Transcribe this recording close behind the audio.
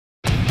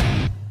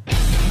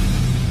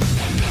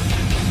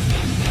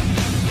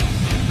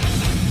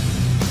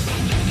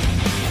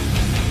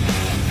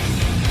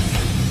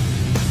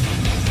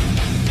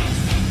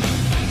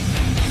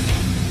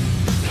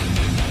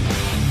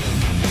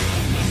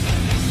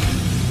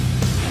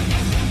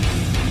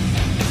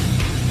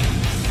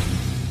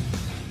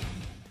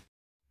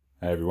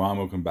Hey everyone,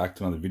 welcome back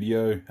to another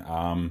video.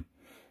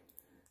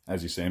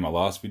 As you see in my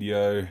last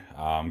video,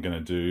 I'm going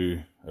to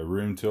do a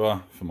room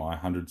tour for my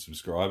 100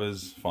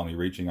 subscribers, finally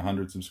reaching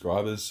 100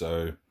 subscribers,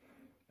 so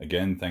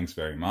again, thanks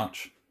very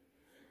much.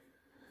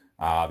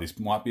 This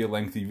might be a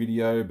lengthy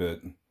video,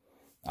 but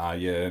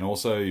yeah, and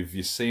also if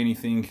you see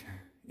anything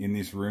in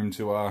this room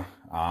tour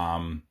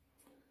that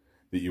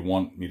you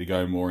want me to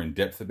go more in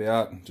depth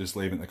about, just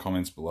leave it in the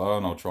comments below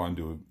and I'll try and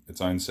do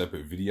its own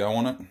separate video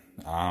on it.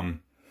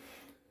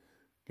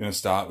 Going to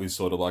start with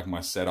sort of like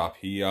my setup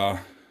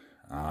here,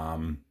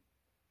 and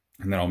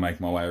then I'll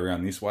make my way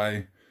around this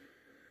way.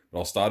 But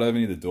I'll start over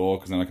near the door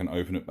because then I can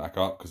open it back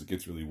up because it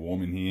gets really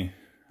warm in here.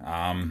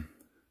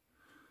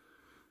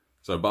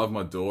 So above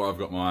my door I've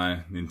got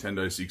my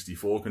Nintendo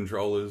 64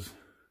 controllers.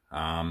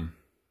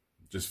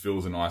 Just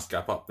fills a nice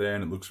gap up there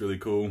and it looks really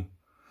cool.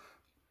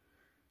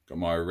 Got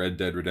my Red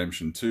Dead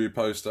Redemption 2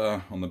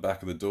 poster on the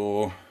back of the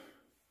door.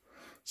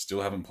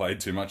 Still haven't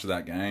played too much of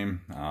that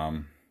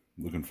game.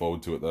 Looking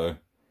forward to it though.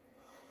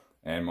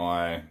 And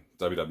my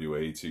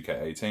WWE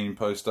 2K18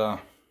 poster.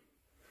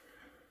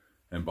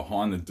 And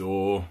behind the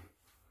door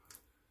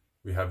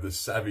we have the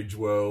Savage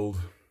World,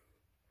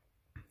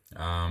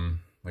 I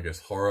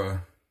guess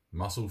horror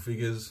muscle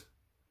figures.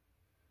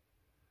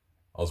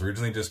 I was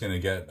originally just going to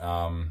get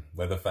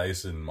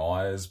Leatherface and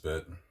Myers,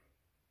 but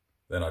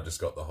then I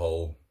just got the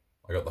whole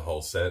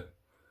set.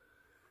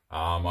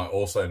 I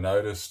also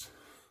noticed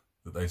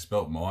that they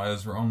spelt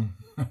Myers wrong.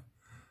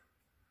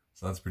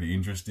 So that's pretty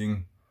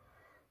interesting.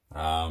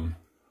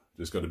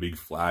 Just got a big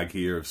flag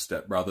here of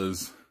Step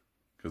Brothers,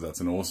 because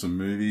that's an awesome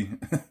movie.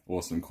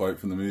 Awesome quote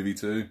from the movie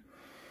too.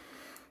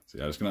 So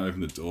yeah, I'm just going to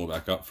open the door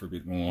back up for a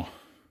bit more,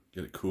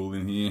 get it cool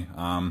in here.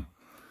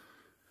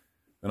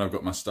 Then I've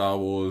got my Star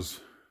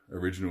Wars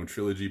original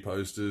trilogy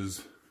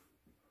posters.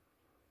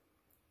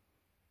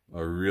 I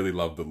really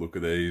love the look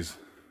of these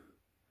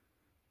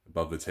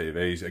above the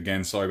TVs.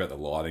 Again, sorry about the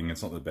lighting,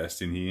 it's not the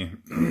best in here.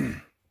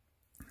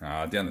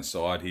 Down the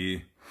side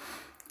here,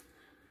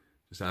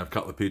 just have a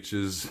couple of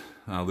pictures.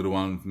 A little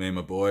one with me and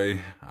my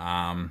boy.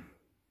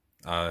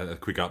 A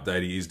quick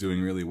update, he is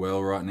doing really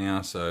well right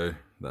now, so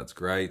that's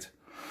great.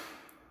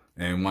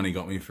 And one he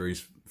got me for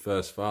his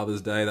first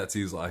Father's Day, that's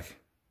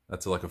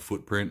like a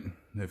footprint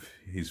of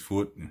his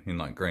foot in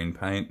like green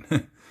paint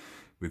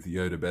with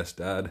Yoda Best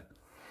Dad,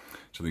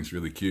 which I think is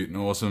really cute and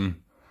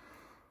awesome.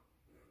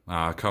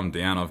 Come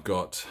down, I've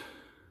got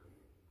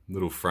a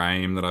little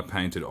frame that I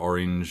painted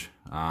orange.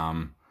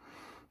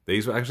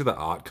 These were actually the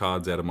art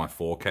cards out of my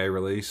 4K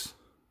release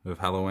of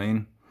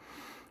Halloween.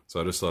 So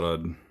I just thought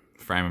I'd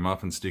frame them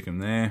up and stick them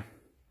there.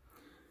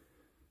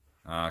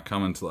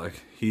 Coming to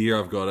like here,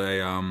 I've got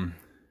a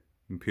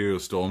Imperial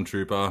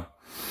Stormtrooper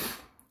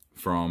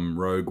from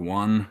Rogue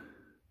One.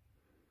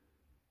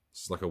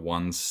 It's like a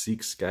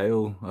 1/6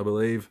 scale, I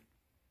believe.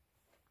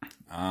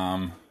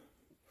 I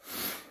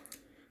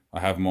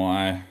have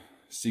my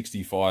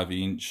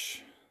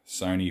 65-inch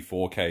Sony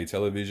 4K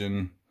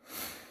television.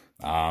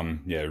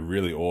 Yeah,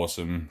 really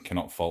awesome.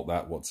 Cannot fault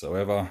that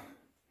whatsoever.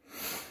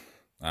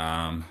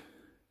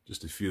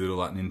 Just a few little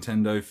like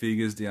Nintendo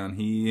figures down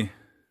here.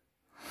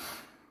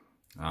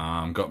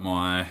 Got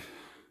my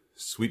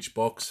Switch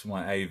box,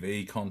 my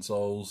AV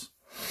consoles,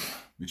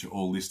 which are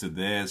all listed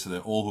there. So they're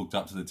all hooked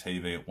up to the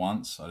TV at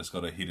once. I just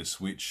got to hit a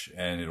switch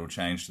and it'll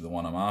change to the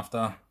one I'm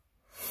after.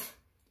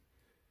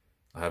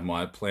 I have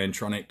my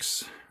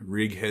Plantronics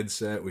Rig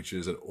headset, which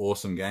is an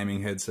awesome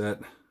gaming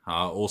headset.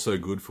 Also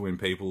good for when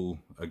people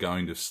are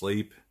going to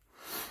sleep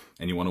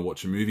and you want to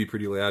watch a movie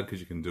pretty loud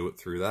because you can do it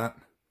through that.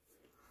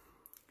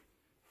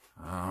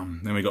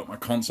 Then we got my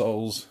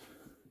consoles.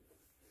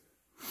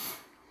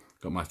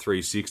 Got my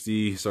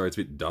 360, sorry it's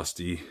a bit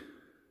dusty.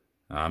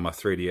 My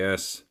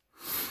 3DS.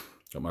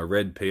 Got my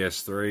red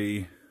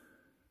PS3.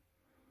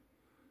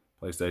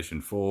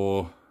 PlayStation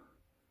 4.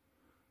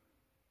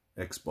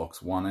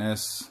 Xbox One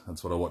S.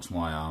 That's what I watch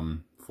my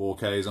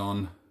 4Ks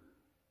on.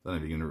 Don't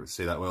know if you can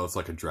see that well. It's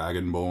like a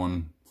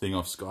Dragonborn thing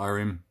off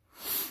Skyrim.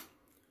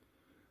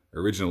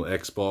 Original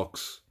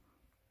Xbox.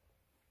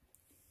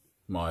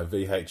 My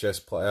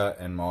VHS player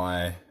and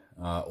my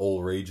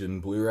all-region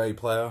Blu-ray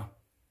player.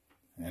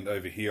 And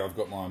over here I've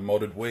got my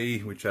modded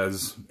Wii, which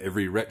has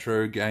every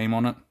retro game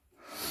on it.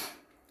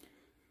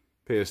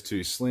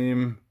 PS2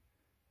 Slim.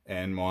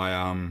 And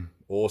my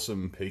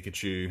awesome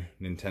Pikachu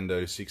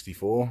Nintendo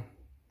 64.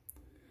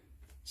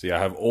 So yeah, I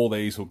have all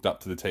these hooked up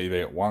to the TV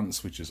at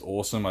once, which is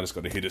awesome. I just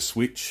got to hit a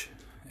switch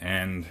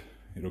and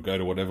it'll go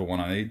to whatever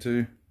one I need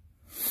to.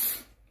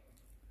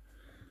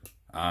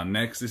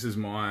 Next, this is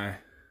my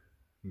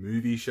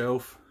movie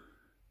shelf.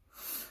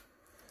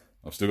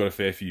 I've still got a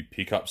fair few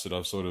pickups that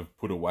I've sort of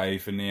put away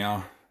for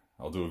now.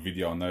 I'll do a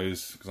video on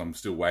those because I'm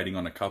still waiting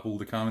on a couple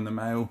to come in the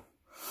mail.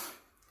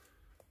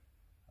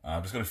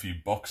 I've just got a few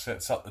box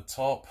sets up the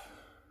top.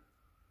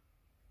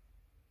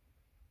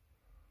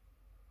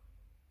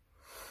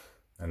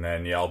 And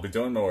then, yeah, I'll be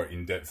doing more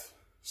in-depth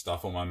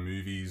stuff on my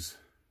movies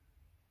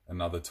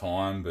another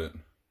time, but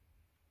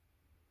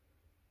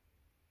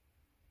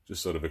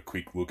just sort of a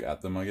quick look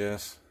at them, I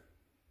guess.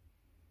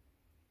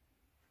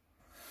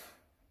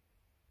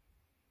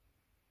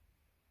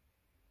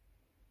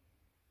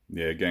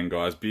 Yeah, again,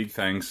 guys, big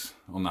thanks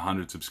on the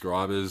 100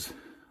 subscribers.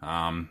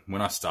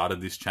 When I started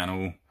this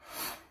channel,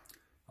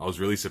 I was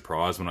really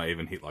surprised when I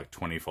even hit like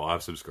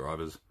 25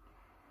 subscribers.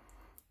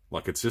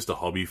 Like, it's just a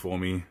hobby for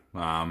me.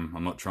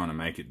 I'm not trying to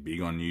make it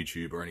big on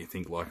YouTube or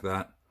anything like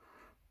that.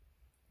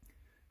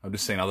 I've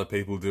just seen other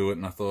people do it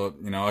and I thought,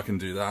 you know, I can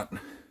do that.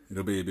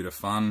 It'll be a bit of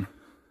fun.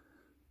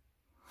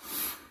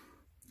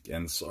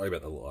 Again, sorry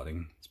about the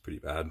lighting. It's pretty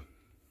bad.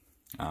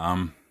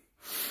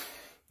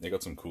 They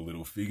got some cool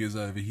little figures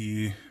over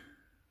here.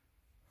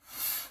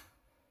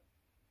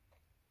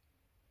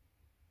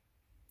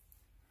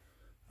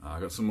 I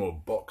got some more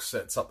box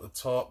sets up the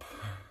top.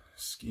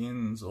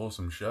 Skins,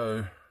 awesome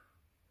show.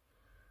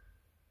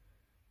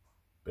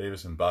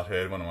 Beavis and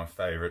Butthead, one of my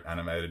favourite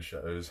animated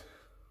shows.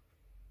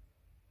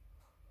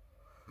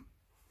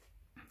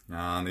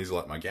 These are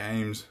like my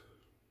games.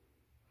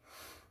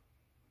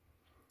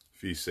 A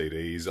few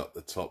CDs up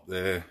the top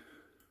there.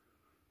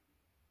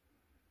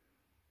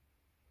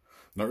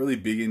 Not really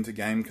big into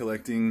game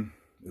collecting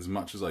as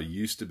much as I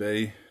used to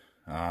be.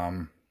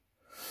 I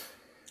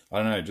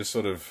don't know, just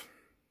sort of,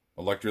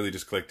 I like really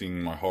just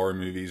collecting my horror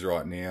movies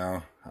right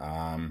now.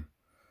 And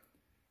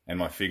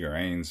my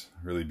figurines,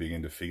 really big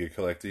into figure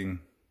collecting.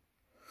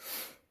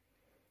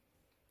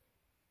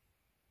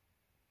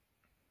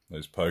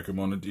 Those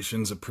Pokemon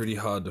editions are pretty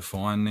hard to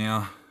find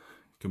now,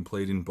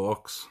 complete in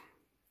box.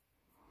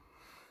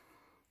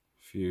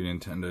 A few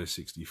Nintendo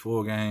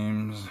 64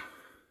 games.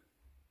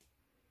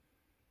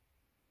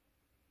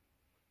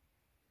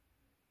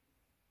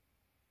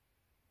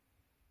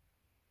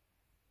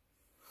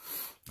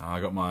 I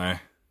got a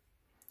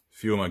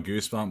few of my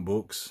Goosebump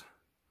books.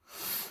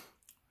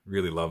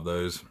 Really love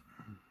those.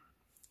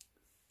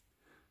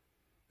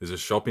 There's a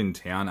shop in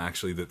town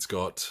actually that's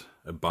got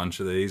a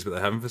bunch of these, but they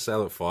have them for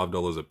sale at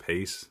 $5 a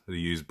piece at a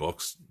used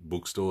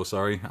bookstore,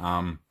 sorry.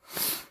 I'm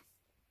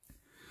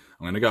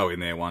going to go in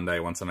there one day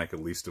once I make a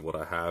list of what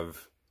I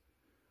have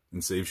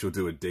and see if she'll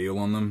do a deal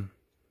on them.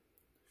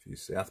 A few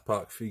South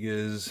Park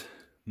figures,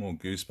 more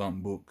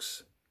Goosebump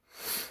books.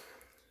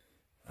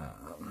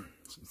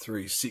 Some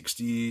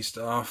 360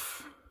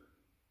 stuff.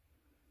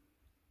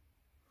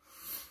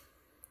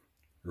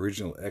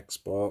 Original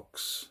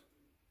Xbox.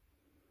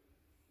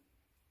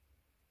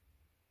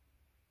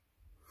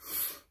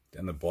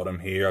 Down the bottom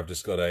here, I've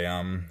just got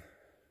a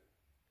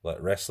like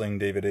wrestling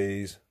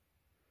DVDs.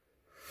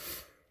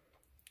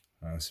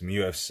 Some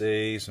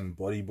UFC, some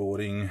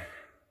bodyboarding.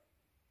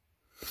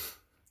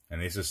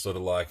 And these are sort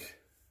of like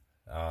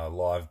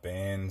live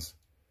bands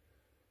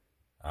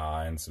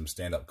and some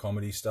stand-up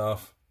comedy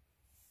stuff.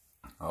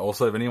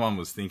 Also, if anyone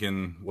was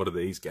thinking, what are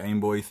these Game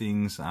Boy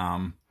things?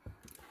 They're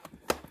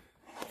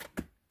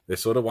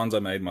sort of ones I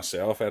made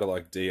myself out of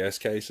like DS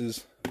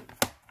cases.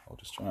 I'll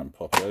just try and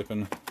pop it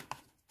open.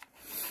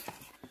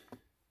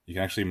 You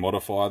can actually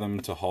modify them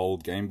to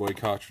hold Game Boy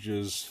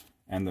cartridges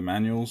and the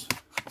manuals.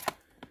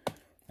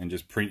 And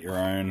just print your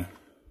own,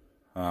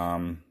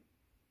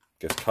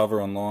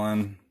 cover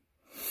online.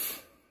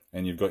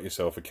 And you've got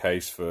yourself a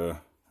case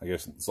for, I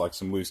guess it's like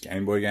some loose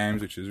Game Boy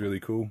games, which is really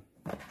cool.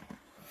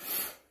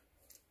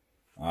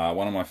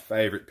 One of my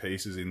favourite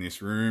pieces in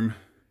this room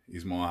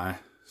is my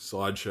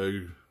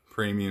Sideshow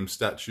premium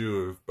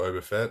statue of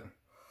Boba Fett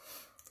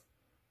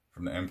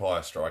from The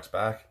Empire Strikes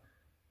Back.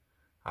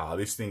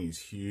 This thing is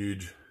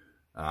huge,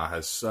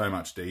 has so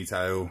much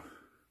detail.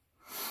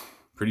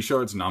 Pretty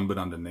sure it's numbered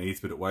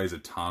underneath, but it weighs a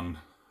ton.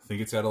 I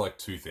think it's out of like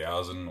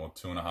 2,000 or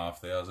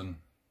 2,500.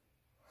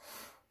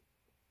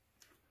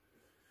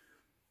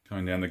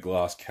 Coming down the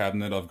glass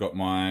cabinet, I've got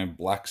my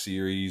Black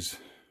Series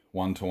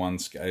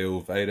 1:1 scale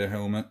Vader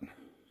helmet.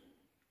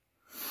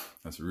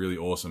 That's a really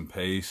awesome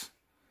piece.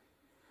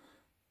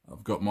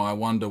 I've got my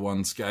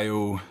 1:1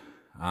 scale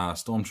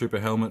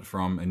Stormtrooper helmet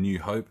from A New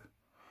Hope.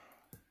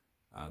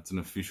 It's an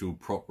official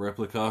prop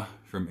replica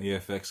from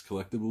EFX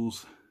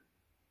Collectibles.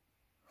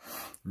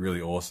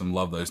 Really awesome,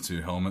 love those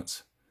two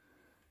helmets.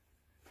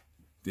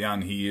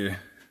 Down here,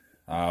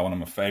 one of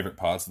my favourite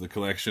parts of the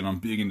collection. I'm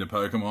big into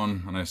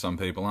Pokemon. I know some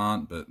people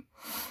aren't, but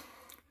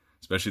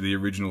especially the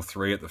original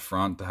 3 at the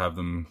front, to have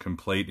them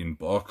complete in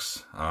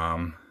box.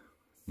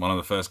 One of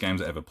the first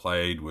games I ever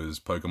played was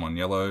Pokemon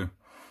Yellow.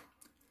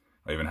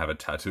 I even have a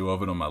tattoo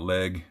of it on my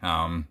leg.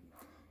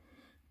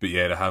 But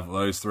yeah, to have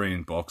those 3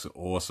 in box are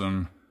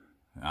awesome.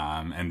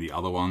 And the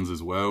other ones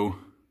as well.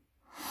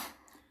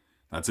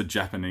 That's a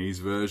Japanese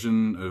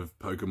version of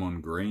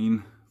Pokemon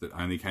Green that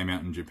only came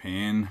out in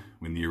Japan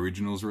when the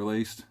original's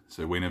released.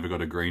 So we never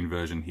got a green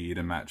version here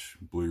to match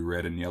blue,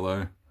 red and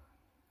yellow.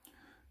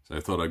 So I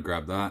thought I'd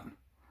grab that.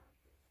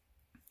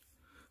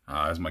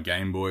 There's my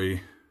Game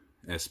Boy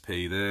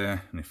SP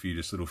there, and a few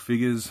just little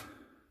figures.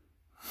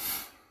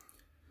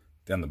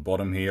 Down the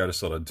bottom here, I just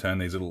thought I'd turn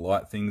these little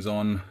light things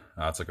on.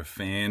 It's like a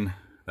fan.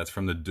 That's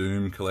from the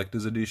Doom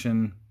Collector's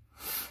Edition.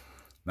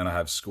 Then I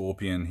have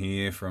Scorpion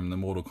here from the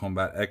Mortal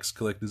Kombat X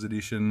Collector's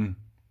Edition,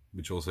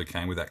 which also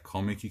came with that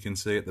comic you can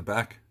see at the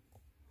back.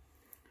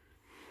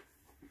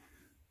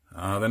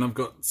 Then I've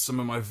got some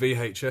of my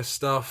VHS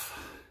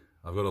stuff.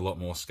 I've got a lot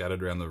more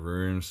scattered around the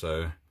room,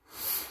 so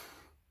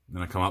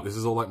Then I come up, this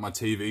is all like my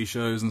TV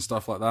shows and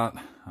stuff like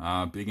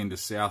that. Big into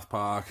South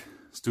Park.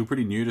 Still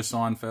pretty new to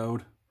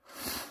Seinfeld.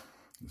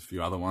 There's a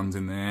few other ones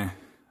in there.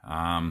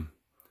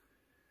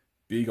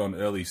 Big on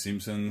early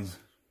Simpsons.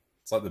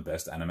 It's like the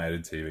best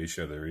animated TV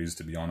show there is,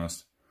 to be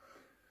honest.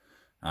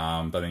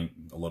 I think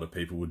a lot of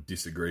people would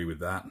disagree with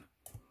that.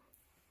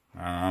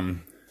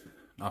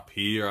 Up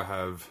here I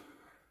have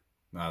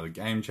the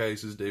Game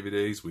Chasers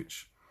DVDs,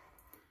 which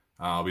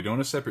I'll be doing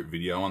a separate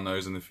video on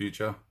those in the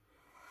future.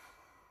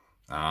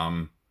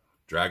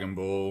 Dragon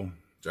Ball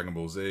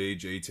Z,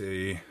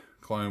 GT,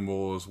 Clone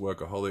Wars,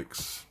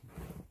 Workaholics.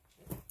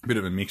 A bit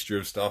of a mixture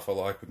of stuff I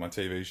like with my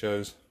TV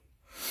shows.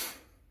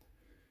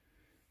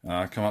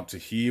 Come up to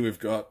here, we've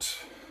got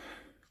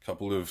a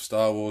couple of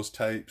Star Wars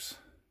tapes.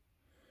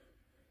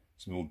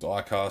 Some little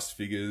die-cast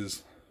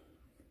figures.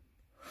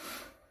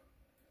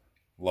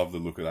 Love the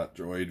look of that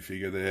droid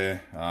figure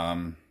there.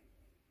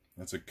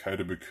 That's a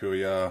Kota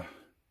Bakuya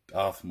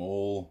Darth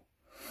Maul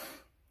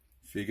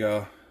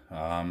figure.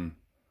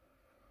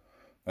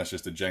 That's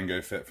just a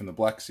Jango Fett from the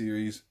Black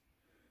Series.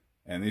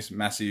 And this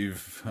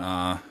massive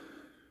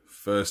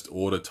First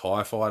Order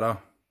TIE Fighter.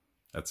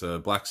 That's a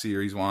Black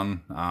Series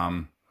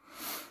one.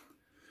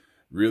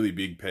 Really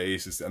big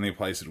piece. It's the only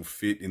place it'll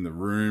fit in the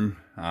room.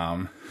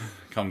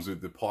 Comes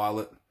with the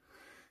pilot.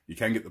 You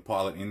can get the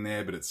pilot in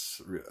there, but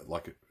it's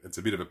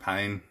a bit of a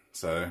pain.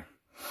 So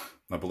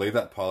I believe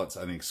that pilot's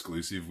only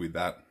exclusive with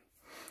that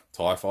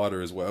TIE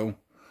Fighter as well.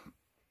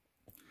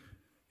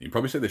 You can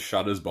probably see the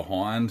shutters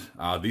behind.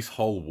 This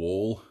whole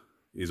wall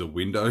is a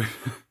window,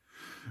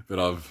 but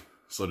I've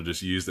sort of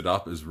just used it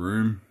up as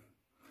room.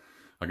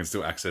 I can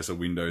still access a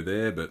window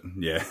there, but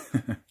yeah.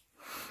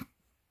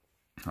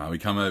 We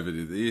come over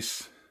to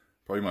this,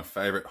 probably my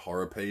favorite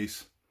horror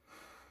piece.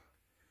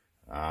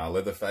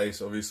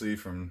 Leatherface, obviously,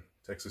 from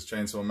Texas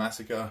Chainsaw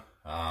Massacre.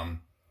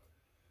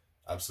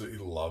 Absolutely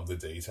love the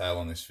detail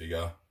on this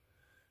figure.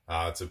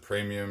 It's a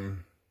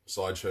premium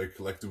Sideshow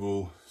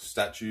collectible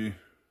statue.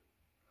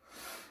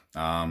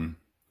 I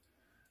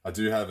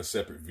do have a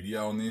separate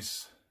video on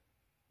this.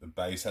 The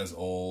base has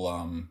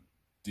all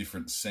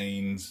different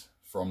scenes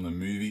from the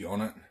movie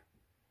on it.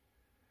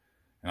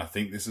 And I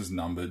think this is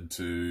numbered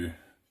to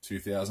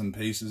 2,000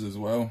 pieces as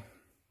well.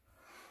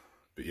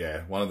 But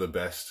yeah, one of the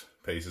best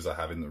pieces I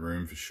have in the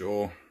room for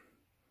sure.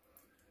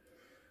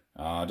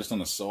 Just on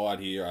the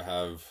side here, I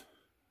have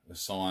a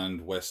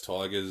signed West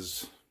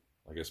Tigers,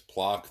 I guess,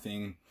 plaque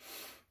thing.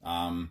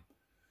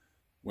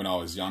 When I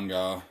was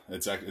younger,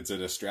 it's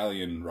an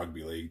Australian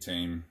rugby league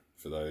team,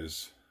 for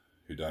those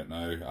who don't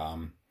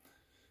know.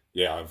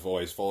 Yeah, I've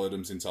always followed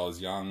them since I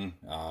was young.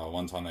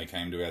 One time they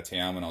came to our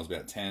town when I was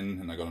about 10,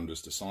 and I got them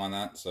just to sign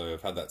that. So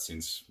I've had that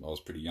since I was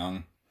pretty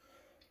young.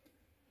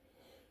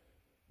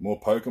 More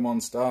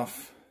Pokemon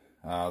stuff.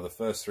 The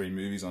first 3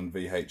 movies on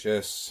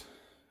VHS.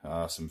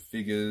 Some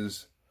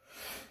figures.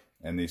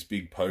 And this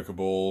big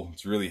Pokeball.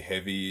 It's really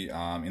heavy.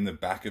 In the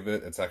back of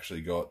it, it's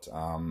actually got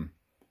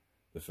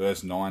the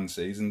first 9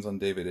 seasons on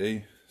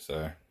DVD.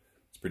 So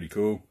it's pretty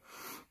cool.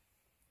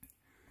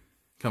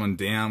 Coming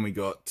down, we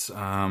got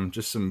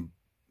just some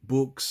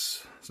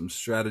books, some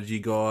strategy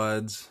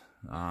guides.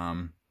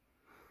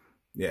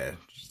 Yeah,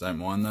 just don't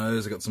mind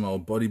those. I got some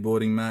old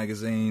bodyboarding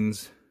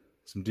magazines,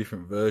 some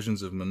different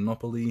versions of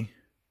Monopoly.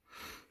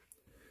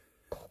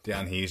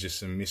 Down here's just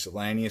some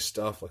miscellaneous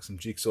stuff, like some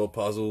jigsaw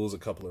puzzles, a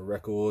couple of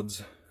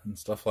records, and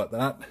stuff like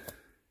that.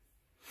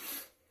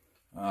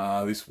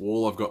 This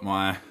wall, I've got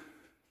my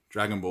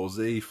Dragon Ball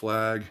Z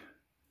flag.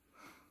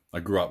 I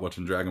grew up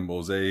watching Dragon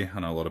Ball Z. I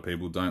know a lot of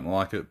people don't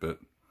like it, but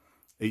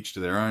each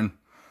to their own.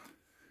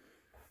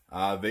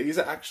 These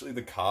are actually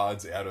the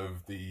cards out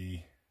of the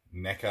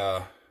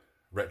NECA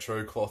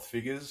retro cloth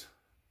figures.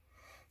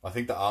 I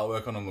think the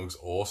artwork on them looks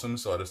awesome,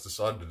 so I just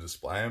decided to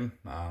display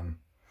them.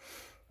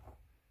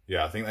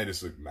 Yeah, I think they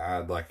just look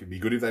mad. Like, it'd be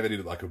good if they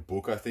did like a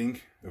book, I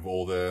think, of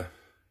all the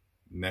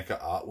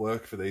NECA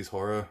artwork for these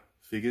horror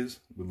figures.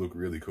 It would look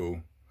really cool.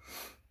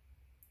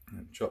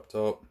 And Chop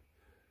Top,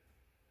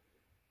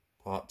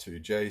 Part 2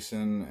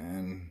 Jason,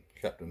 and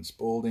Captain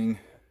Spaulding.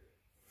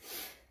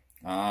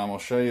 I'll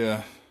show you,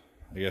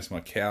 I guess,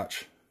 my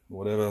couch, or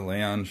whatever,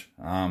 lounge.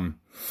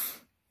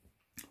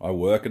 I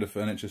work at a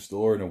furniture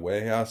store in a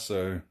warehouse,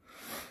 so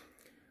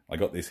I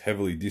got this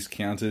heavily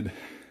discounted,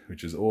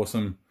 which is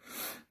awesome.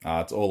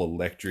 It's all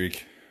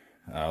electric,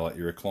 like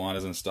your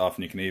recliners and stuff,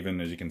 and you can even,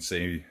 as you can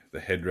see, the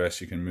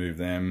headrests, you can move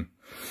them.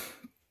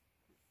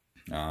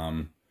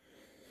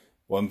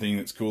 One thing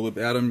that's cool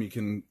about them, you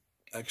can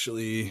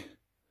actually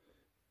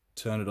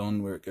turn it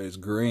on where it goes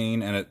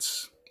green, and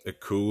it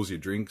cools your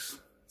drinks.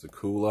 It's a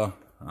cooler.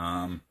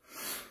 And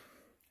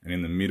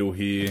in the middle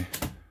here,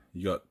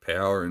 you got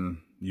power and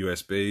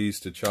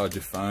USBs to charge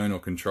your phone or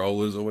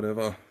controllers or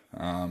whatever.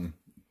 Now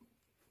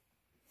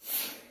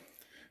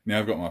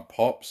I've got my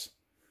pops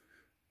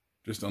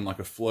just on like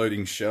a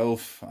floating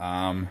shelf.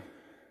 Got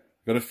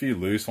a few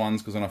loose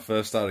ones because when I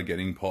first started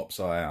getting pops,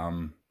 I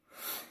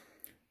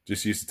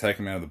just used to take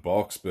them out of the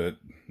box, but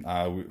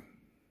I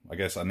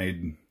guess I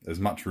need as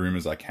much room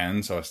as I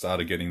can, so I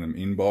started getting them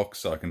in box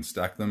so I can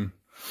stack them.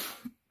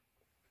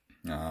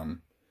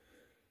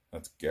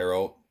 That's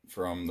Geralt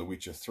from The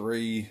Witcher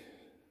 3.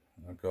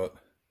 I've got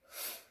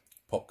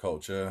Pop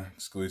Culture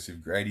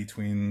exclusive Grady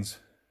Twins,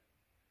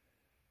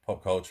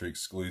 Pop Culture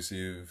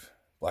exclusive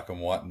Black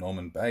and White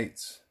Norman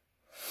Bates,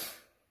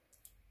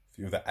 a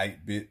few of the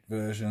 8-bit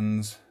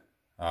versions.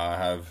 I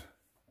have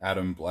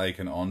Adam Blake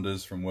and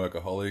Onders from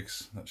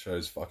Workaholics. That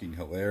show's fucking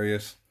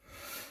hilarious.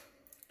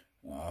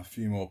 A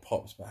few more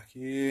pops back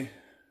here.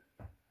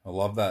 I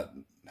love that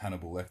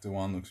Hannibal Lecter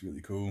one, looks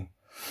really cool.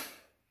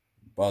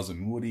 Buzz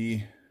and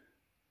Woody,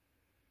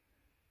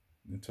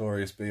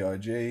 Notorious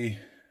B.I.G.,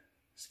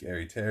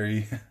 Scary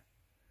Terry,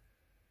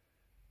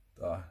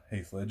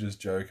 Heath Ledger's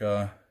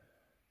Joker.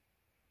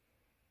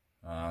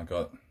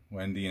 Got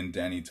Wendy and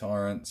Danny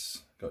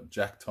Torrance, got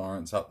Jack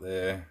Torrance up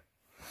there.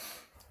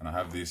 And I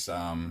have this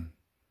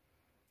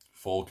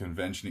fall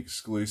convention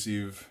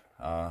exclusive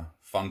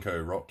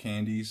Funko rock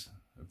candies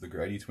of the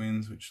Grady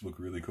Twins, which look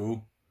really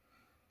cool.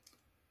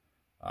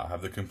 I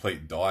have the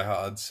complete Die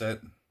Hard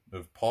set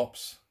of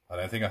pops. I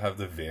don't think I have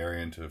the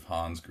variant of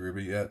Hans Gruber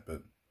yet,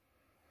 but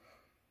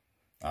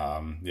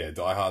yeah,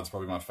 Die Hard's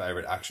probably my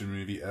favourite action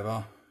movie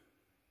ever.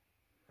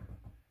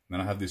 And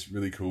then I have this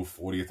really cool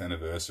 40th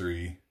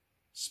anniversary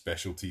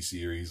specialty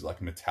series,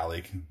 like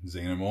metallic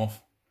Xenomorph.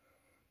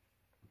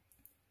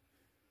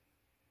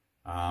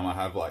 I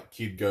have like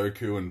Kid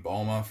Goku and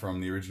Bulma from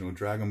the original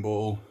Dragon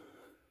Ball.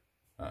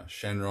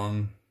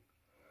 Shenron.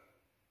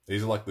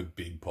 These are like the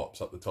big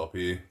pops up the top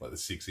here, like the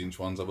 6-inch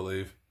ones, I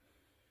believe.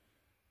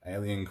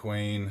 Alien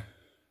Queen,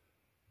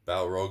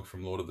 Balrog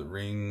from Lord of the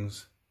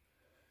Rings,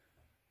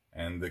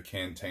 and the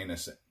cantina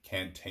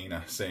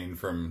scene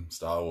from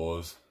Star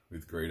Wars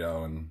with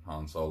Greedo and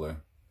Han Solo.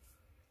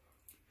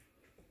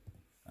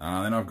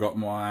 Then I've got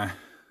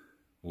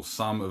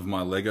some of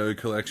my Lego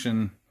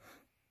collection,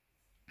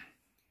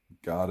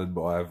 guarded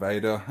by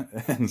Vader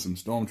and some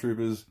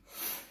Stormtroopers.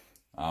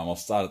 I'll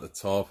start at the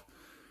top.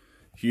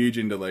 Huge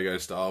into Lego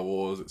Star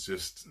Wars. It's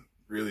just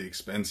really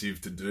expensive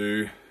to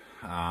do.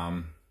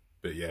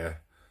 But yeah,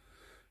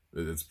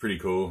 it's pretty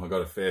cool. I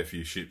got a fair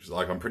few ships.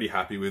 Like, I'm pretty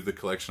happy with the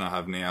collection I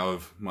have now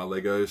of my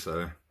Lego.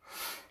 So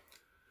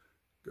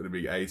got a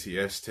big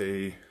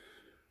AT-ST,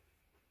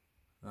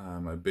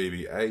 my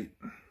BB-8,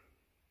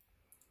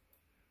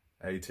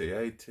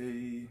 AT-AT,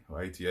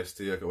 or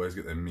AT-ST. I can always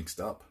get them mixed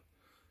up.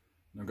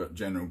 I've got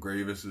General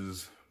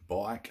Grievous's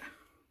bike.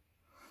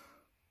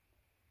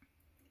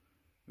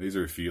 These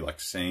are a few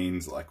like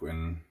scenes, like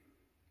when,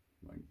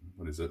 like,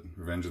 what is it?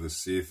 Revenge of the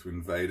Sith,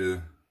 when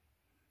Vader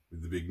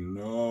with the big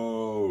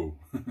no.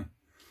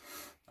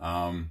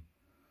 Got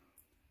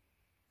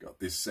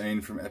this scene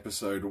from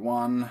episode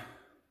 1.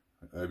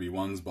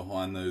 Obi-Wan's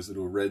behind those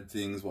little red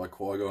things while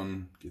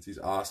Qui-Gon gets his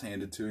ass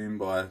handed to him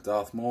by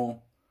Darth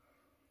Maul.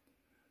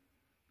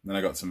 Then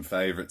I got some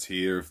favourites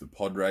here of the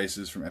pod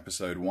races from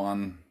episode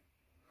 1.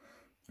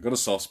 I got a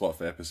soft spot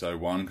for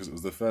episode 1 because it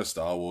was the first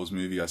Star Wars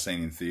movie I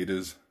seen in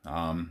theatres.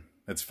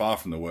 It's far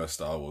from the worst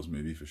Star Wars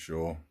movie for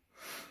sure.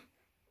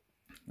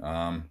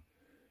 I've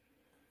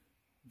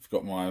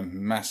got my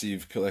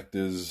massive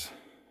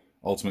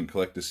Ultimate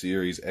Collector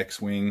Series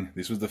X-Wing.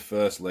 This was the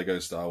first Lego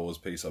Star Wars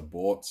piece I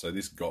bought, so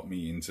this got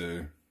me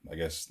into, I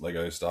guess,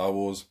 Lego Star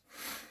Wars.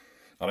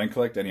 I don't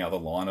collect any other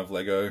line of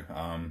Lego.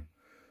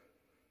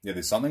 Yeah,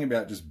 there's something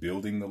about just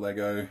building the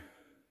Lego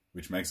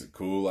which makes it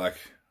cool. Like,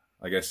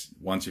 I guess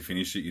once you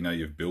finish it, you know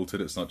you've built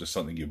it. It's not just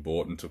something you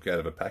bought and took out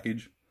of a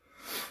package.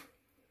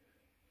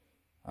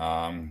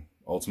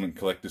 Ultimate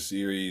Collector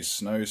Series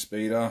Snow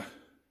Speeder,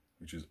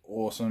 which is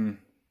awesome.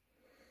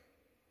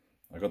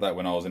 I got that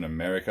when I was in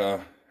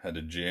America. Had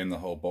to jam the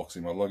whole box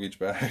in my luggage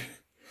bag.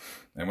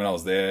 And when I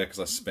was there, because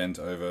I spent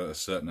over a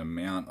certain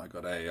amount, I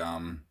got a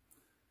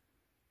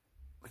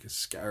like a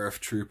Scarif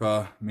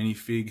Trooper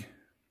minifig.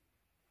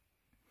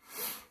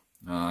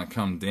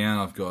 Come down,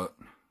 I've got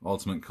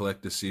Ultimate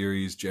Collector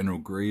Series General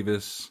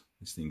Grievous.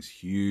 This thing's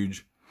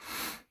huge.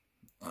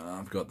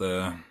 I've got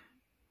the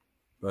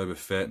Boba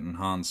Fett and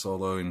Han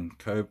Solo in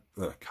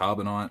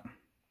Carbonite.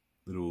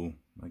 Little,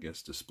 I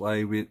guess,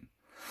 display bit.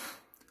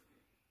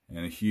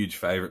 And a huge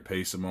favourite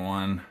piece of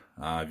mine.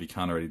 If you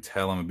can't already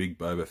tell, I'm a big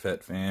Boba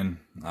Fett fan.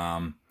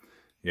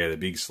 Yeah, the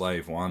Big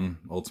Slave 1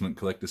 Ultimate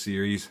Collector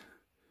Series.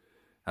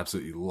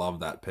 Absolutely love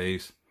that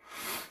piece.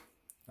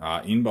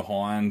 In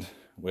behind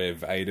where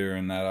Vader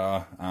and that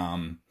are,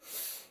 a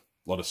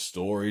lot of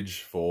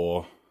storage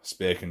for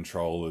spare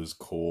controllers,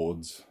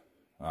 cords.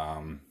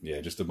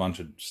 Yeah, just a bunch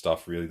of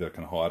stuff really that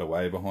can hide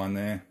away behind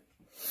there.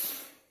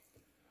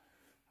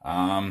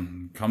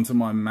 Come to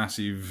my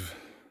massive,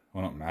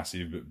 well, not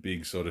massive, but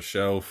big sort of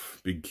shelf,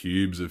 big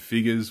cubes of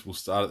figures. We'll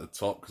start at the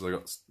top because I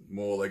got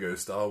more Lego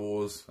Star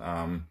Wars.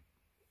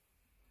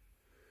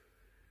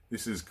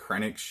 This is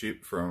Krennic's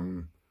ship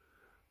from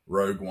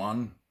Rogue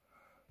One.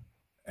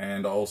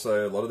 And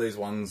also a lot of these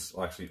ones,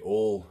 actually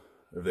all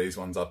of these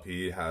ones up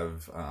here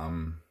have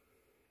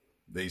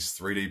these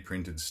 3D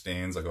printed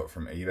stands I got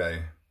from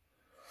eBay.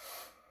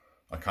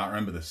 I can't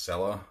remember the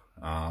seller,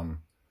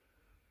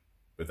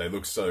 but they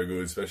look so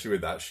good, especially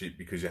with that ship,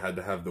 because you had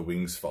to have the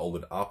wings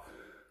folded up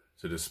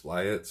to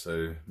display it.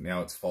 So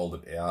now it's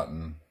folded out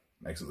and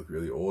makes it look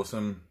really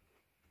awesome.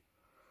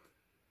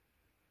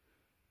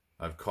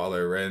 I have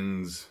Kylo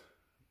Ren's,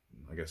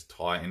 I guess,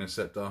 TIE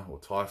Interceptor or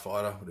TIE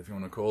Fighter, whatever you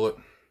want to call it.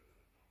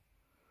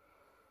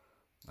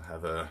 I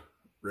have a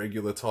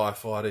regular TIE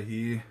Fighter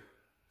here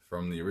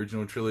from the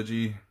original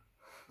trilogy.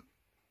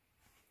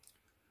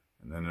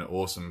 And then an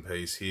awesome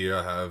piece here,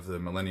 I have the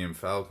Millennium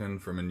Falcon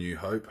from A New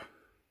Hope.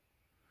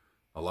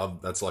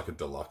 That's like a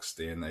deluxe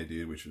stand they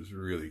did, which was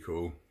really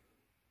cool.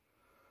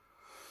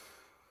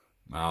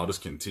 I'll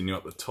just continue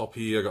up the top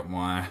here. I got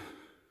my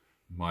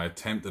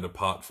attempt at a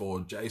Part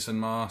 4 Jason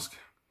mask.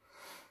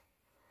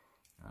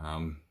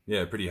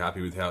 Yeah, pretty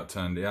happy with how it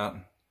turned out.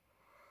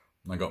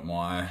 I got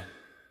my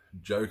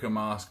Joker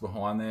mask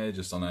behind there,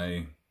 just on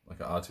a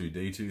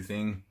R2-D2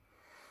 thing.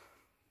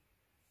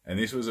 And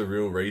this was a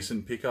real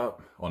recent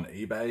pickup on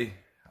eBay.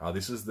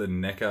 This is the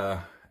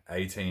NECA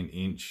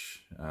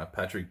 18-inch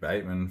Patrick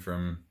Bateman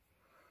from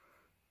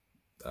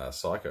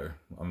Psycho.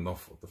 What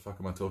the fuck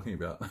am I talking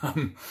about?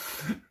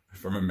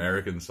 From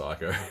American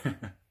Psycho.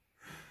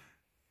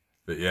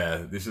 But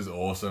yeah, this is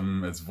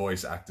awesome. It's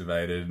voice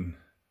activated.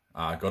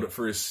 Got it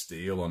for a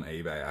steal on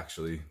eBay,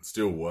 actually. It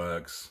still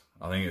works.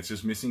 I think it's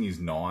just missing his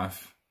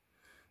knife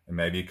and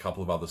maybe a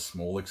couple of other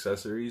small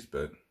accessories,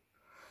 but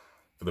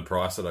for the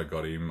price that I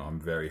got him, I'm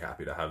very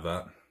happy to have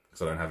that,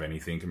 because I don't have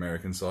anything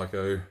American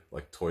Psycho,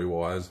 like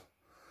toy-wise.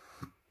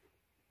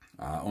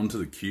 Onto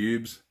the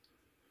cubes.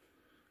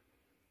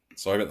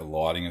 Sorry about the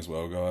lighting as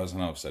well, guys. I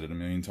know I've said it a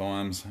million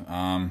times.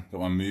 Got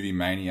my Movie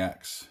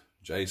Maniacs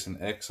Jason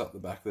X up the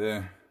back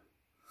there.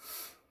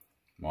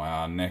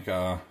 My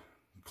NECA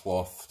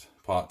clothed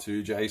Part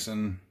 2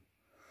 Jason.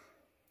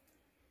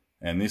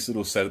 And this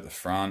little set at the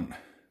front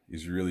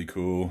is really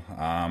cool.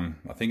 I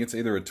think it's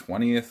either a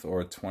 20th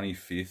or a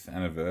 25th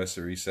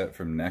anniversary set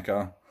from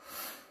NECA.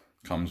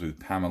 Comes with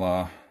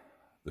Pamela,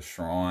 the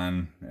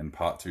Shrine, and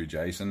Part 2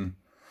 Jason.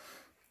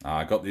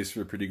 I got this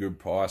for a pretty good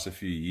price a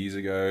few years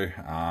ago.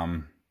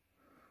 And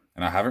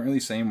I haven't really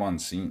seen one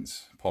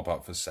since pop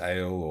up for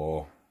sale,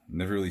 or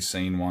never really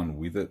seen one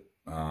with it.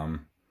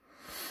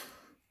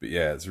 But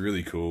yeah, it's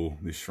really cool.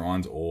 This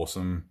Shrine's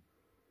awesome.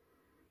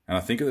 And I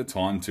think at the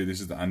time too,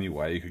 this is the only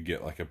way you could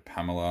get like a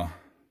Pamela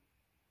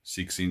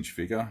 6-inch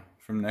figure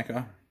from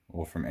NECA,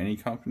 or from any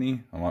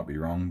company. I might be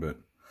wrong, but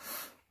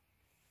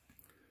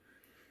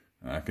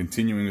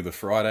continuing with the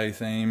Friday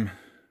theme,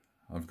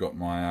 I've got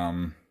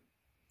my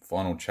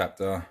final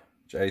chapter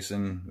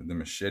Jason with the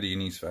machete in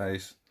his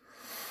face.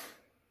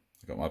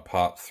 I've got my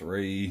Part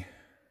 3.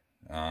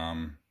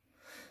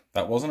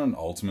 That wasn't an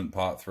Ultimate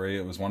Part 3.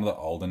 It was one of the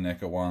older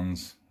NECA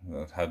ones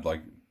that had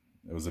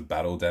it was a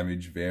battle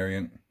damage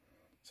variant.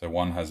 So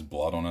one has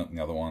blood on it and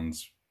the other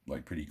one's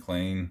like pretty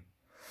clean.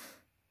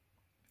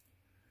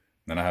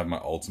 Then I have my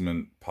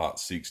Ultimate Part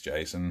 6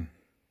 Jason.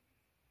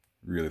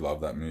 Really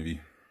love that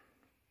movie.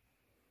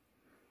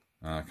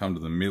 Come to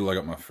the middle, I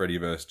got my Freddy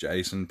vs.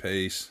 Jason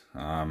piece.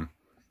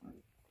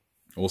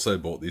 Also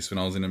bought this when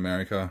I was in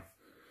America.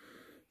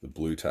 The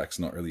blue tack's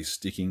not really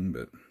sticking,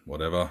 but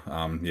whatever.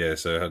 Yeah,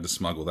 so I had to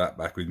smuggle that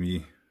back with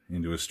me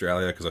into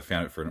Australia because I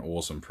found it for an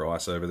awesome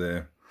price over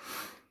there.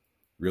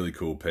 Really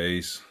cool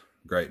piece.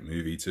 Great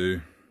movie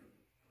too.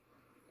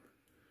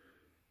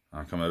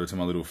 I come over to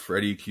my little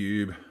Freddy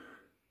cube.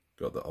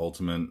 Got the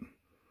Ultimate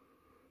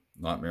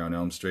Nightmare on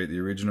Elm Street, the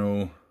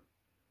original.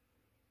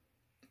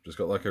 Just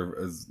got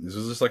this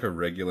was just like a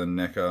regular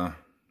NECA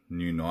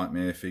New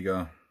Nightmare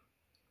figure.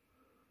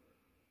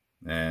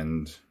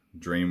 And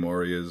Dream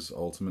Warriors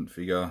Ultimate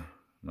figure.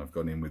 And I've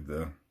got him with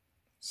the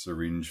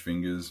syringe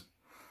fingers.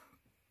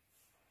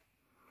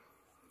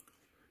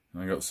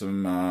 I got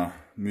some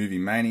Movie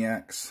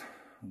Maniacs,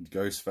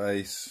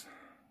 Ghostface,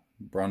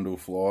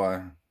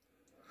 Brundlefly,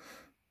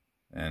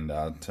 and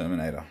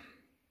Terminator.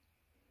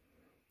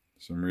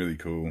 Some really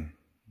cool.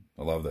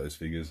 I love those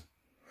figures.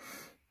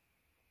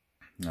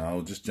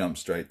 I'll just jump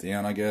straight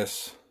down, I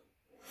guess.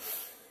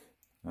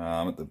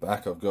 At the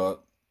back I've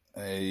got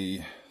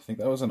I think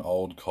that was an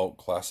old cult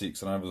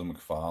classics. I don't know if it was a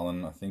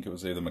McFarlane. I think it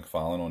was either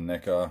McFarlane or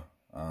NECA.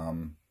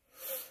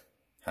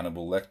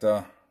 Hannibal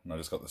Lecter. And I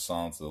just got the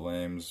Silence of the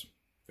Lambs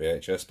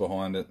VHS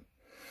behind it.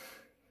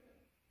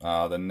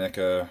 The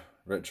NECA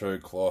Retro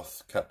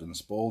Cloth Captain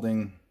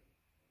Spaulding.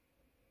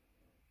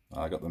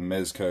 I got the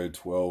Mezco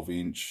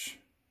 12-inch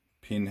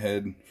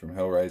Pinhead from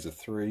Hellraiser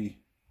 3.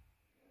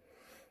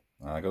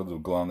 I got a little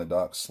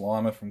glow-in-the-dark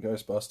Slimer from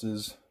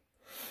Ghostbusters.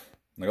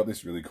 And I got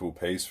this really cool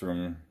piece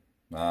from,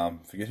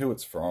 forget who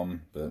it's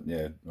from, but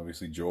yeah,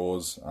 obviously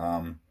Jaws.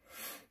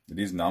 It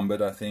is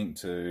numbered, I think,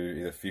 to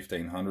either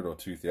 1,500 or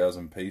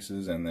 2,000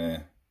 pieces, and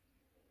they're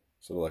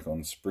sort of like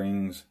on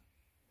springs.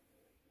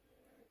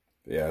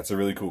 But yeah, it's a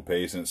really cool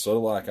piece, and it's sort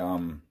of like,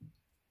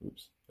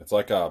 it's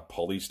like a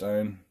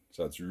polystone,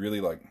 so it's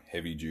really like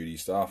heavy-duty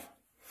stuff.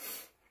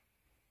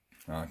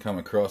 Come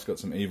across, got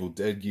some Evil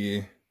Dead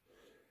gear.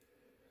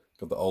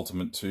 Got the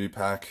Ultimate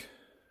 2-pack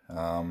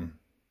from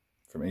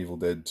Evil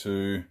Dead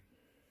 2.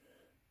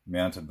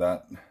 Mounted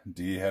that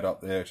deer head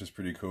up there, which is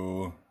pretty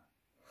cool.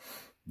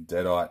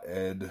 Deadite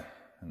Ed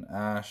and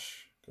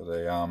Ash. Got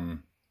a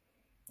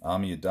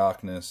Army of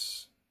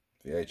Darkness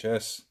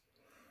VHS.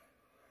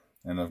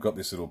 And I've got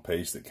this little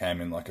piece that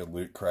came in like a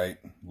loot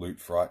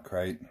fright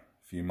crate a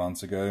few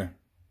months ago.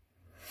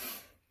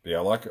 But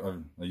yeah,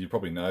 you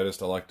probably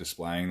noticed, I like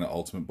displaying the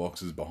Ultimate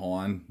boxes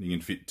behind. You can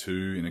fit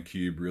 2 in a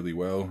cube really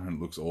well, and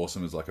it looks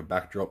awesome as like a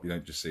backdrop. You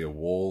don't just see a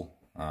wall.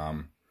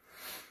 Come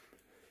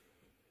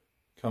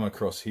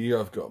across here,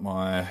 I've got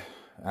my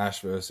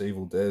Ash vs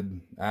Evil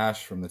Dead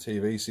Ash from the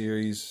TV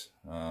series,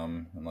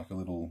 and like a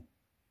little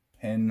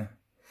pen.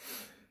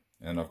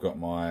 And I've got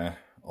my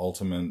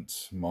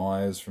Ultimate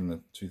Myers from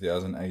the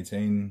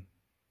 2018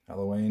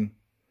 Halloween,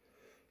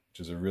 which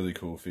is a really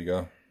cool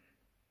figure.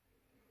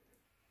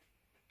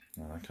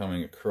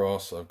 Coming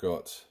across, I've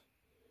got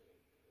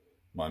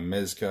my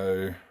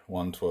Mezco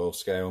 1/12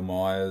 scale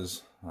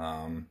Myers.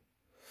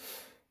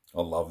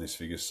 I love this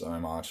figure so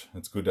much.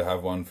 It's good to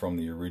have one from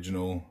the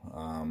original.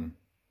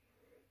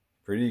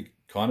 Pretty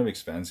kind of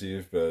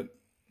expensive, but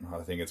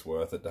I think it's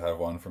worth it to have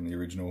one from the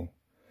original.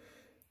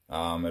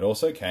 It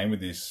also came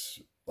with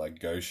this like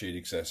ghost sheet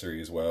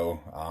accessory as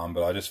well,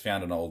 but I just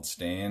found an old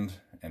stand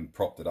and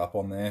propped it up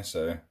on there,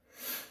 so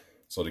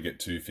sort of get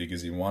 2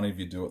 figures in one if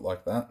you do it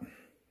like that.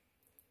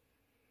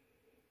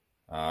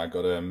 I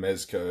got a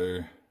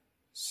Mezco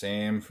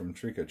Sam from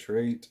Trick or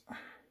Treat.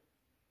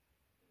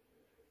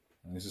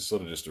 And this is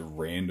sort of just a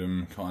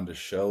random kind of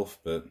shelf,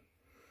 but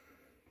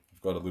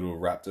I've got a little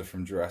raptor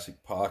from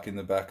Jurassic Park in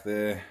the back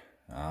there,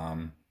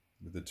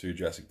 with the 2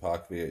 Jurassic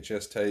Park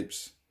VHS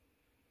tapes.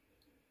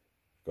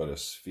 Got a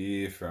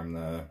sphere from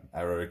the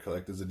Arrow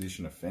Collector's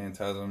Edition of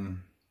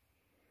Phantasm.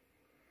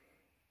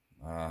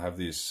 I have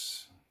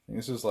this, I think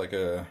this is like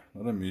not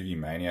a Movie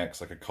Maniacs,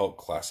 like a Cult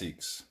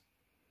Classics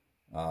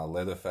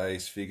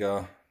Leatherface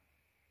figure.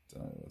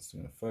 Don't know if it's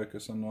going to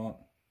focus or not.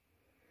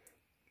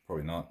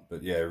 Probably not,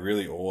 but yeah,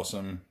 really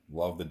awesome.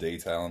 Love the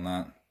detail on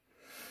that.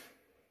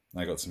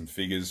 I got some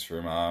figures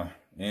from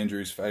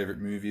Andrew's favourite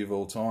movie of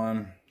all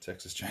time,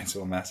 Texas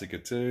Chainsaw Massacre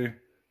 2.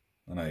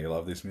 I know you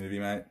love this movie,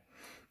 mate.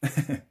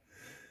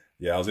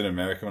 Yeah, I was in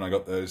America when I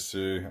got those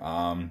 2.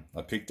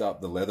 I picked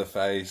up the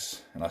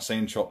Leatherface, and I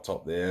seen Chop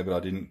Top there, but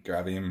I didn't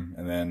grab him.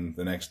 And then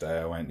the next day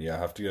I went, yeah, I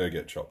have to go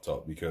get Chop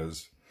Top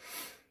because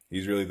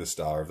he's really the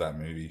star of that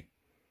movie.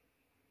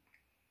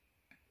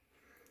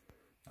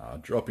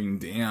 Dropping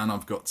down,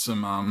 I've got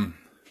some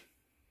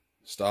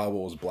Star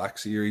Wars Black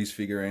Series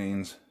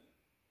figurines.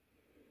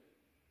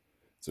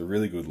 It's a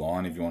really good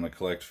line if you want to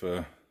collect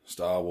for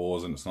Star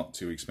Wars and it's not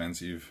too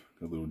expensive.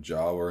 Got a little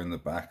Jawa in the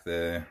back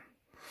there.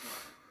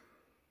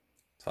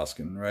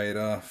 Tusken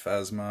Raider,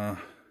 Phasma,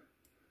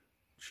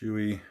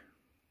 Chewie.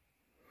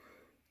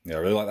 Yeah, I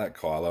really like that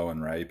Kylo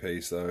and Rey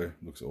piece though.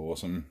 Looks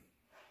awesome.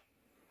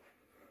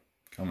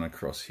 Coming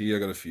across here, I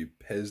got a few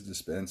Pez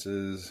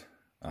dispensers.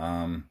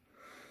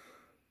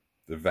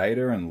 The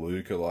Vader and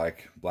Luke are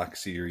like Black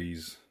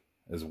Series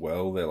as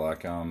well. They're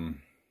like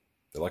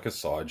a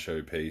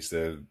sideshow piece.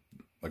 I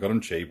got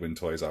them cheap when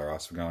Toys R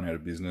Us were going out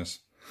of business.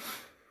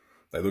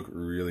 They look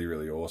really,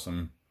 really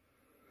awesome.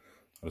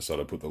 I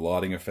decided to put the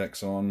lighting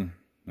effects on.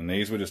 And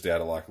these were just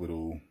out of like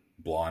little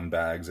blind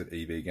bags at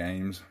EB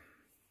Games.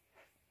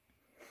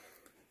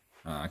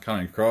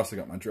 Coming across, I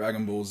got my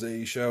Dragon Ball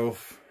Z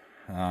shelf.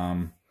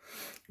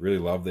 Really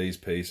love these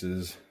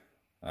pieces.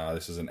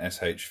 This is an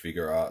SH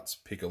Figure Arts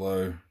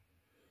Piccolo.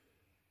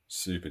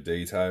 Super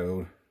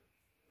detailed.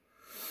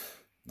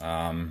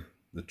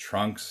 The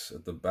trunks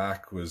at the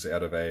back was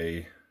out of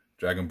a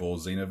Dragon Ball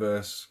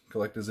Xenoverse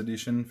Collector's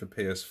Edition for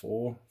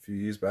PS4 a few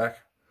years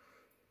back.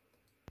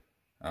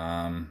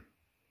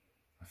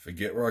 I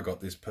forget where I got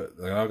this.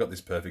 I got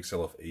this Perfect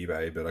Cell off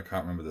eBay, but I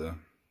can't remember the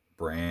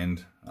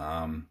brand.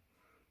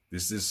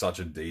 This is such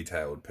a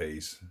detailed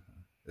piece.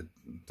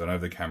 Don't know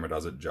if the camera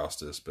does it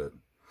justice, but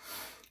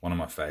one of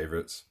my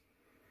favorites.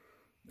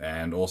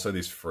 And also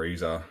this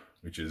Frieza,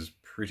 which is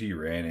pretty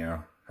rare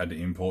now. Had to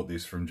import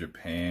this from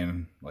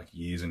Japan like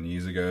years and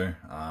years ago.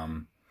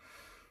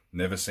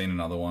 Never seen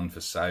another one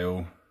for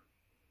sale.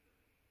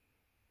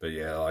 But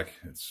yeah, like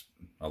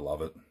I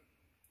love it.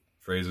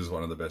 Frieza's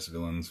one of the best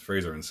villains.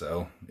 Frieza and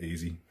Cell,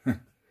 easy.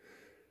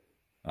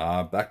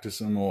 Back to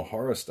some more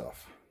horror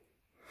stuff.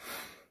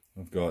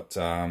 I've got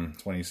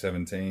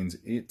 2017's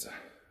It,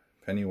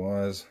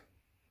 Pennywise.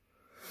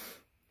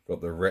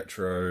 Got the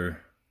retro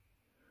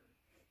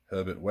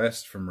Herbert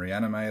West from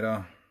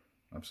Reanimator.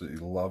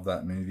 Absolutely love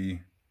that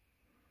movie.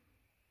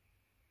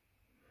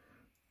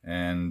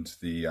 And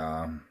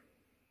the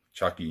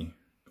Chucky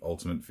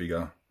Ultimate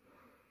figure,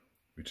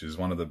 which is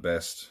one of the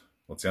best.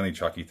 Well, it's the only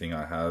Chucky thing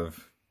I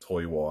have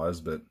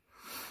toy-wise, but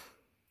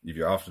if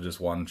you're after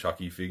just one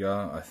Chucky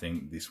figure, I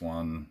think this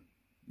one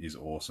is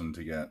awesome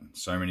to get.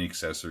 So many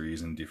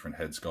accessories and different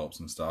head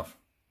sculpts and stuff.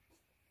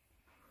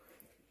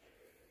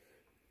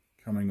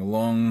 Coming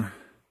along,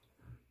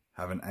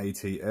 have an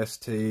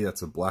AT-ST,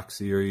 that's a Black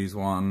Series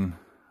one,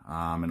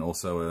 and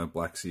also a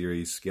Black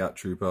Series Scout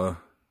Trooper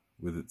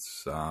with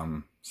its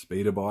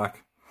speeder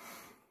bike.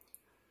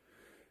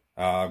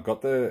 I've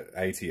got the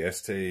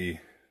AT-ST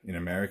in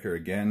America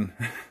again.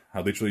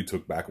 I literally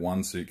took back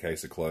one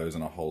suitcase of clothes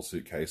and a whole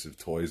suitcase of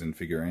toys and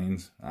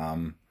figurines.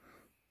 But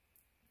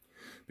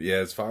yeah,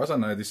 as far as I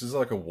know, this is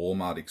like a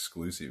Walmart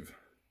exclusive.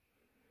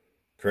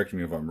 Correct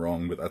me if I'm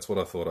wrong, but that's what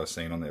I thought I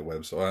seen on their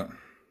website.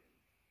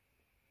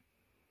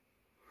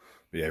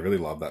 But yeah, I really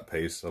love that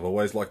piece. I've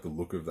always liked the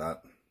look of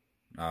that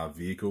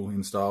vehicle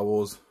in Star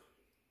Wars.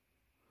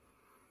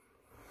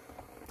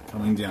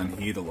 Coming down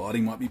here, the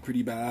lighting might be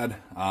pretty bad.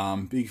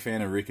 Big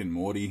fan of Rick and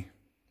Morty.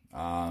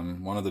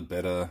 One of the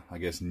better, I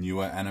guess,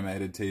 newer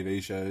animated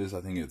TV shows.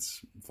 I think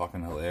it's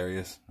fucking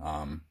hilarious.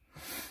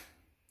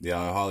 Yeah,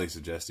 I highly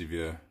suggest if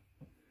you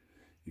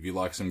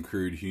like some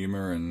crude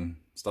humor and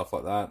stuff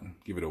like that,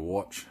 give it a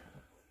watch.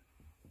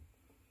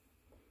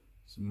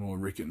 Some more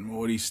Rick and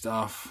Morty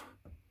stuff.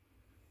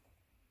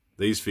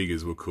 These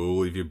figures were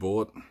cool. If you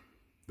bought,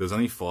 there's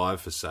only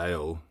 5 for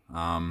sale.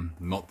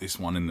 Not this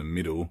one in the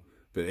middle,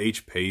 but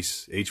each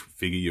figure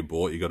you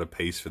bought, you got a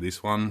piece for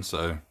this one.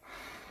 So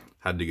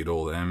had to get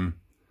all them.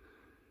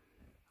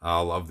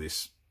 I love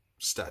this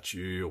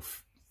statue or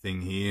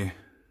thing here.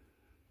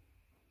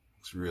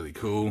 It's really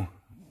cool.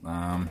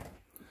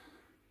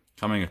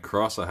 Coming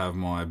across, I have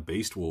my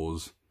Beast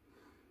Wars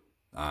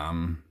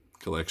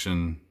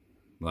collection.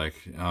 Like,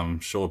 I'm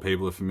sure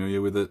people are familiar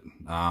with it.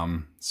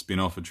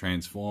 Spin-off of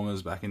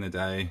Transformers back in the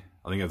day.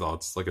 I think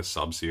it's like a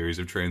sub-series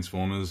of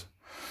Transformers.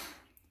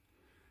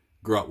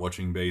 Grew up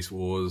watching Beast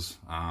Wars.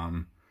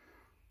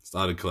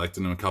 Started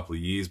collecting them a couple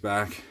of years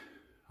back.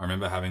 I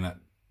remember having that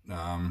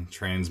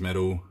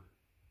Transmetal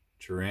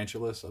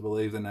Tarantulas, I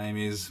believe the name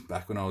is,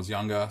 back when I was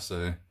younger.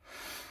 So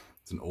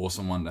it's an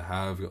awesome one to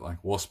have. Got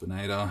like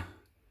Waspinator,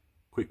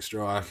 Quick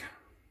Strike.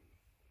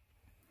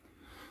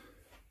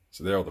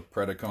 So they're all the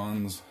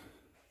Predacons.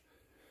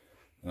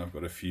 And I've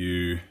got a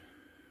few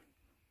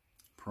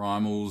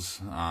Primals,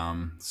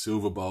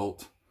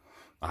 Silverbolt.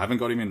 I haven't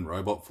got him in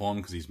robot form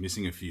because he's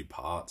missing a few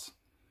parts.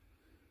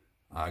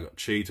 I got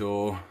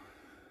Cheetor,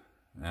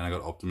 and I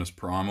got Optimus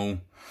Primal.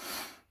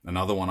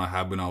 Another one I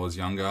had when I was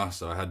younger,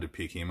 so I had to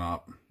pick him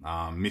up.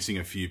 Missing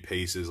a few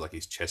pieces, like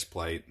his chest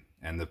plate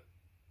and the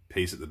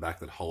piece at the back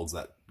that holds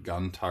that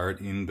gun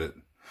turret in, but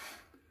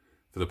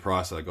for the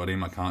price that I got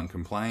him, I can't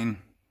complain.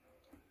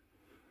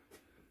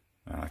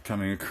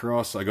 Coming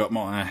across, I got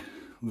my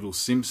little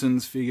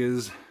Simpsons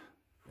figures.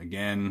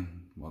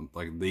 Again,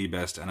 like the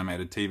best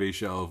animated TV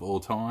show of all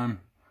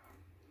time.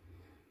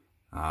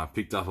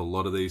 Picked up a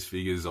lot of these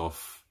figures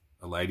off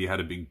a lady,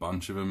 had a big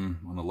bunch of them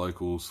on a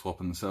local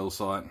swap and sell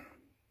site.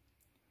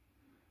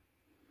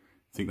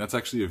 I think that's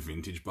actually a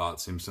vintage Bart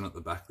Simpson at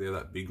the back there,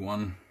 that big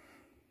one.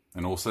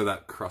 And also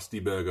that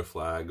Krusty Burger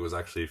flag was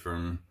actually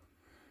from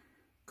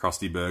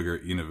Krusty Burger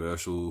at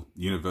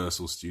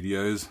Universal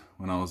Studios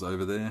when I was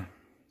over there.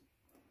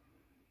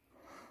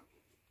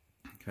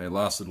 Okay,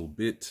 last little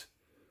bit.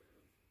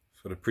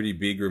 It's got a pretty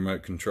big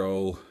remote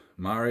control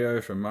Mario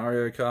from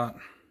Mario Kart.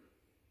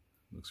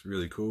 Looks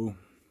really cool.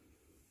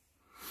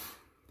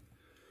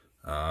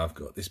 I've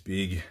got this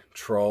big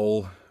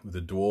troll with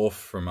a dwarf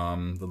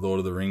from the Lord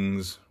of the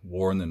Rings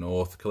War in the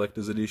North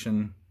Collector's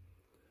Edition.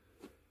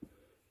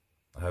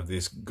 I have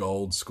this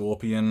gold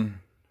scorpion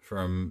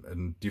from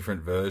a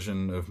different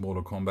version of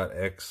Mortal Kombat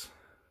X.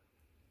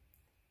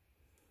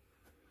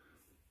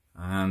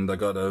 And I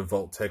got a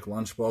Vault-Tec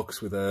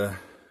lunchbox with a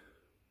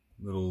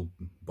little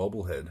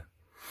bobblehead.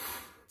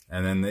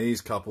 And then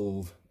these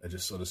couple are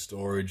just sort of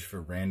storage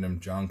for random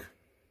junk.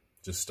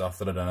 Just stuff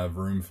that I don't have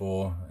room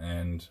for.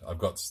 And I've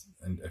got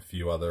a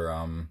few other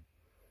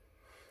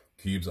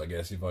cubes, I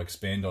guess, if I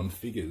expand on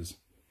figures.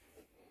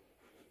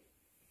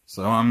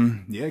 So,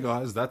 yeah,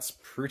 guys, that's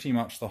pretty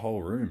much the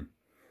whole room.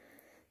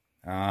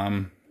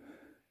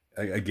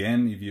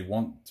 Again, if you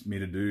want me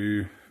to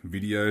do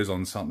videos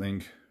on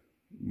something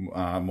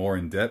more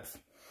in depth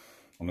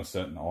on a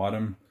certain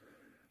item,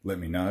 let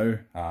me know.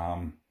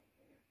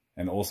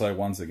 And also,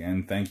 once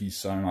again, thank you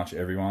so much,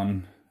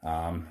 everyone,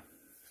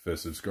 for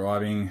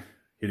subscribing.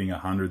 Hitting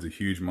 100's a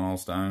huge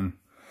milestone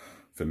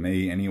for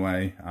me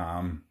anyway.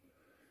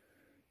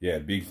 Yeah,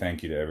 big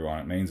thank you to everyone.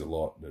 It means a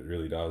lot. It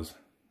really does.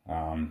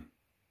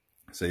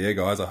 So yeah,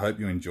 guys, I hope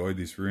you enjoyed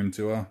this room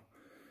tour.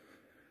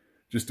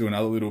 Just do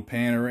another little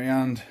pan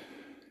around.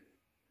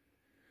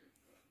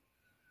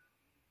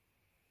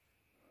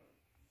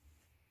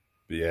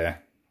 But yeah,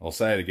 I'll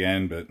say it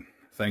again, but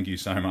thank you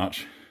so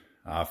much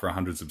for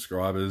 100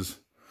 subscribers.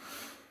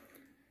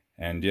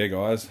 And yeah,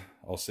 guys,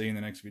 I'll see you in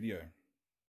the next video.